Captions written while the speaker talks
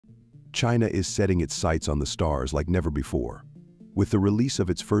China is setting its sights on the stars like never before. With the release of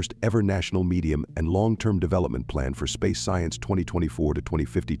its first ever national medium and long-term development plan for space science 2024 to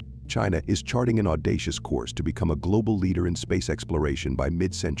 2050, China is charting an audacious course to become a global leader in space exploration by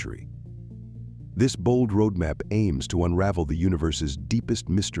mid-century. This bold roadmap aims to unravel the universe's deepest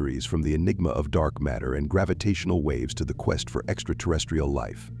mysteries, from the enigma of dark matter and gravitational waves to the quest for extraterrestrial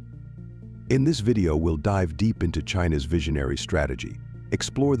life. In this video, we'll dive deep into China's visionary strategy,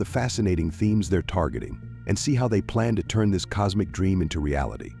 explore the fascinating themes they're targeting, and see how they plan to turn this cosmic dream into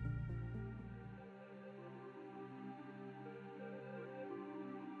reality.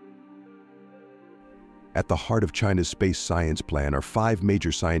 At the heart of China's space science plan are 5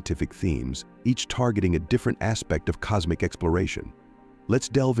 major scientific themes, each targeting a different aspect of cosmic exploration. Let's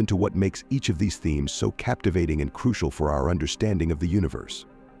delve into what makes each of these themes so captivating and crucial for our understanding of the universe.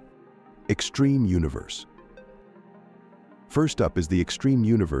 Extreme universe. First up is the extreme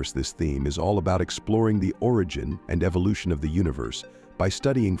universe. This theme is all about exploring the origin and evolution of the universe by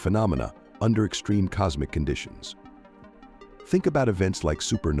studying phenomena under extreme cosmic conditions. Think about events like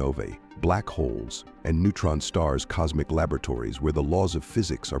supernovae, black holes, and neutron stars, cosmic laboratories where the laws of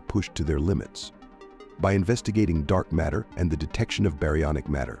physics are pushed to their limits. By investigating dark matter and the detection of baryonic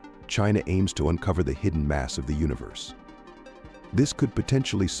matter, China aims to uncover the hidden mass of the universe. This could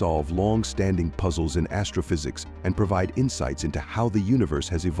potentially solve long-standing puzzles in astrophysics and provide insights into how the universe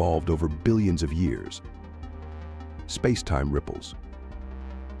has evolved over billions of years. Space-time ripples.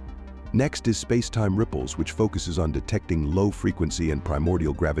 Next is space-time ripples, which focuses on detecting low-frequency and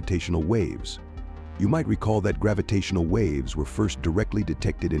primordial gravitational waves. You might recall that gravitational waves were first directly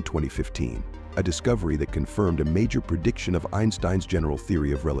detected in 2015, a discovery that confirmed a major prediction of Einstein's general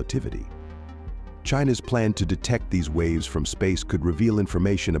theory of relativity. China's plan to detect these waves from space could reveal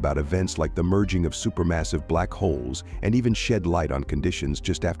information about events like the merging of supermassive black holes and even shed light on conditions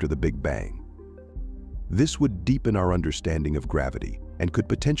just after the Big Bang. This would deepen our understanding of gravity and could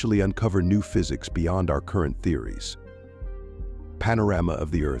potentially uncover new physics beyond our current theories. Panorama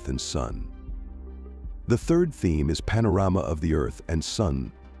of the Earth and Sun. The third theme is panorama of the Earth and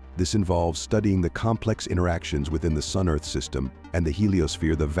Sun. This involves studying the complex interactions within the Sun-Earth system and the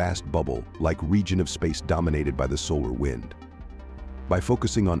heliosphere, the vast bubble-like region of space dominated by the solar wind. By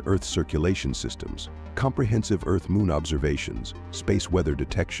focusing on Earth's circulation systems, comprehensive Earth-Moon observations, space weather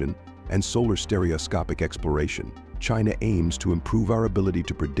detection, and solar stereoscopic exploration, China aims to improve our ability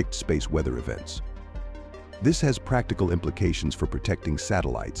to predict space weather events. This has practical implications for protecting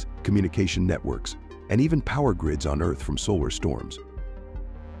satellites, communication networks, and even power grids on Earth from solar storms.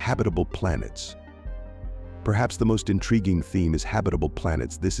 Habitable planets. Perhaps the most intriguing theme is habitable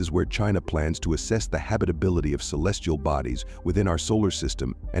planets. This is where China plans to assess the habitability of celestial bodies within our solar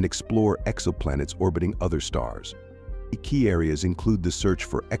system and explore exoplanets orbiting other stars. Key areas include the search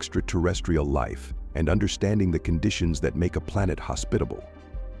for extraterrestrial life and understanding the conditions that make a planet hospitable.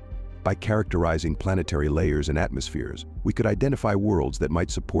 By characterizing planetary layers and atmospheres, we could identify worlds that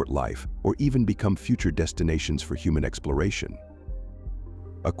might support life or even become future destinations for human exploration.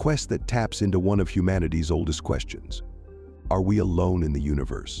 A quest that taps into one of humanity's oldest questions: are we alone in the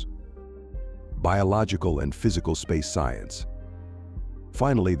universe? Biological and physical space science.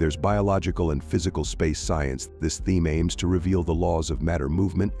 Finally, there's biological and physical space science. This theme aims to reveal the laws of matter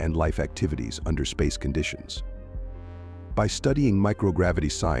movement and life activities under space conditions. By studying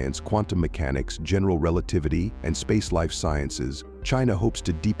microgravity science, quantum mechanics, general relativity, and space life sciences, China hopes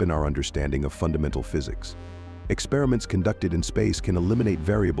to deepen our understanding of fundamental physics. Experiments conducted in space can eliminate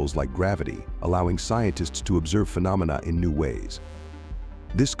variables like gravity, allowing scientists to observe phenomena in new ways.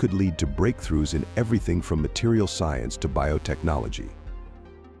 This could lead to breakthroughs in everything from material science to biotechnology.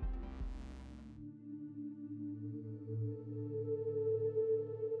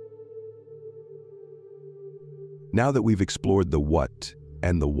 Now that we've explored the what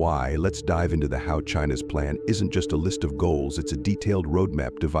and the why, let's dive into the how. China's plan isn't just a list of goals, it's a detailed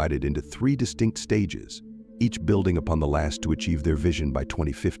roadmap divided into 3 distinct stages, each building upon the last to achieve their vision by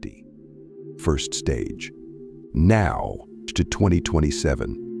 2050. First stage. Now to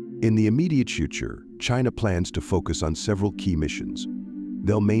 2027. In the immediate future, China plans to focus on several key missions.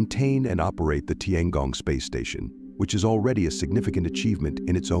 They'll maintain and operate the Tiangong space station, which is already a significant achievement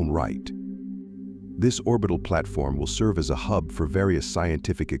in its own right. This orbital platform will serve as a hub for various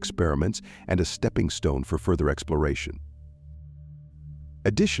scientific experiments and a stepping stone for further exploration.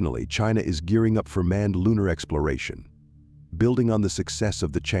 Additionally, China is gearing up for manned lunar exploration. Building on the success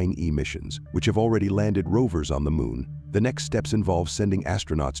of the Chang'e missions, which have already landed rovers on the Moon, the next steps involve sending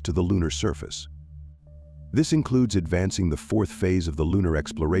astronauts to the lunar surface. This includes advancing the 4th phase of the Lunar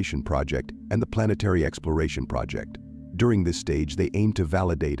Exploration Project and the Planetary Exploration Project. During this stage, they aim to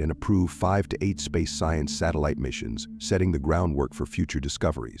validate and approve 5 to 8 space science satellite missions, setting the groundwork for future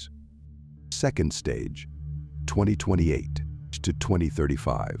discoveries. Second stage, 2028 to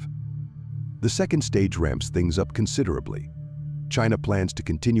 2035. The second stage ramps things up considerably. China plans to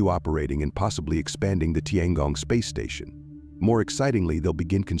continue operating and possibly expanding the Tiangong space station. More excitingly, they'll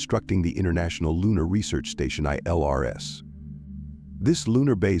begin constructing the International Lunar Research Station ILRS. This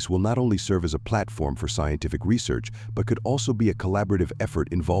lunar base will not only serve as a platform for scientific research, but could also be a collaborative effort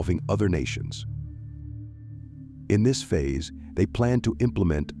involving other nations. In this phase, they plan to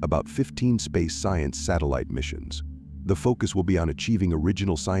implement about 15 space science satellite missions. The focus will be on achieving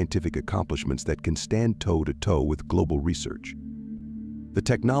original scientific accomplishments that can stand toe-to-toe with global research. The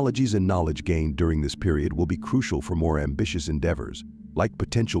technologies and knowledge gained during this period will be crucial for more ambitious endeavors, like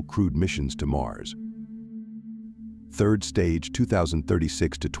potential crewed missions to Mars. Third stage,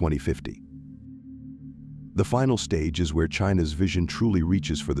 2036 to 2050. The final stage is where China's vision truly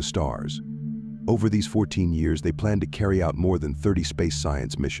reaches for the stars. Over these 14 years, they plan to carry out more than 30 space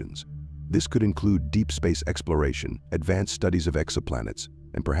science missions. This could include deep space exploration, advanced studies of exoplanets,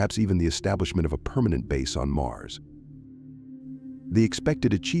 and perhaps even the establishment of a permanent base on Mars. The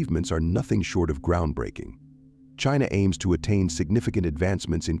expected achievements are nothing short of groundbreaking. China aims to attain significant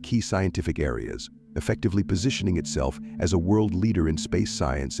advancements in key scientific areas, effectively positioning itself as a world leader in space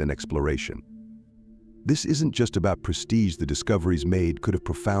science and exploration. This isn't just about prestige. The discoveries made could have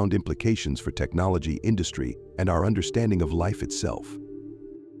profound implications for technology, industry, and our understanding of life itself.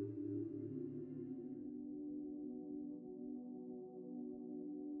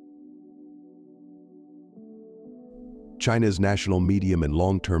 China's National Medium and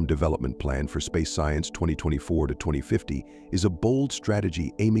Long-Term Development Plan for Space Science 2024 to 2050 is a bold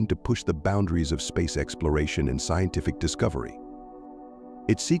strategy aiming to push the boundaries of space exploration and scientific discovery.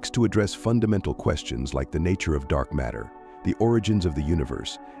 It seeks to address fundamental questions like the nature of dark matter, the origins of the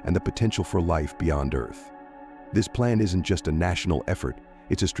universe, and the potential for life beyond Earth. This plan isn't just a national effort,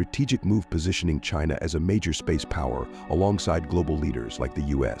 it's a strategic move positioning China as a major space power alongside global leaders like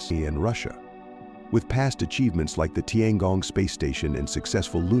the US and Russia. With past achievements like the Tiangong space station and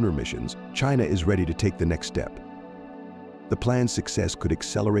successful lunar missions, China is ready to take the next step. The plan's success could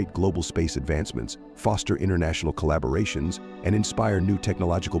accelerate global space advancements, foster international collaborations, and inspire new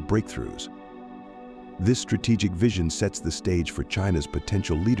technological breakthroughs. This strategic vision sets the stage for China's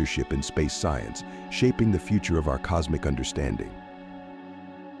potential leadership in space science, shaping the future of our cosmic understanding.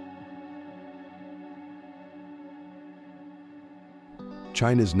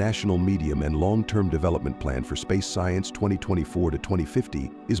 China's National Medium and Long-Term Development Plan for Space Science 2024 to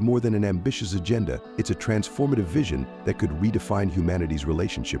 2050 is more than an ambitious agenda, it's a transformative vision that could redefine humanity's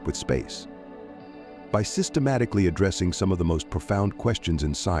relationship with space. By systematically addressing some of the most profound questions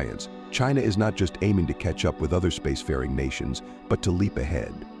in science, China is not just aiming to catch up with other spacefaring nations, but to leap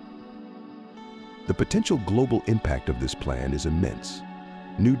ahead. The potential global impact of this plan is immense.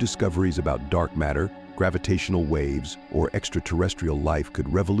 New discoveries about dark matter, gravitational waves, or extraterrestrial life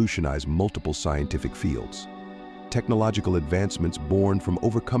could revolutionize multiple scientific fields. Technological advancements born from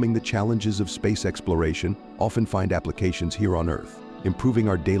overcoming the challenges of space exploration often find applications here on Earth, improving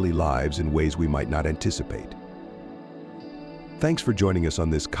our daily lives in ways we might not anticipate. Thanks for joining us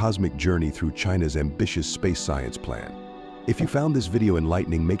on this cosmic journey through China's ambitious space science plan. If you found this video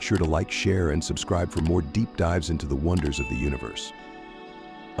enlightening, make sure to like, share, and subscribe for more deep dives into the wonders of the universe.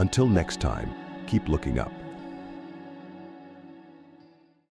 Until next time, keep looking up.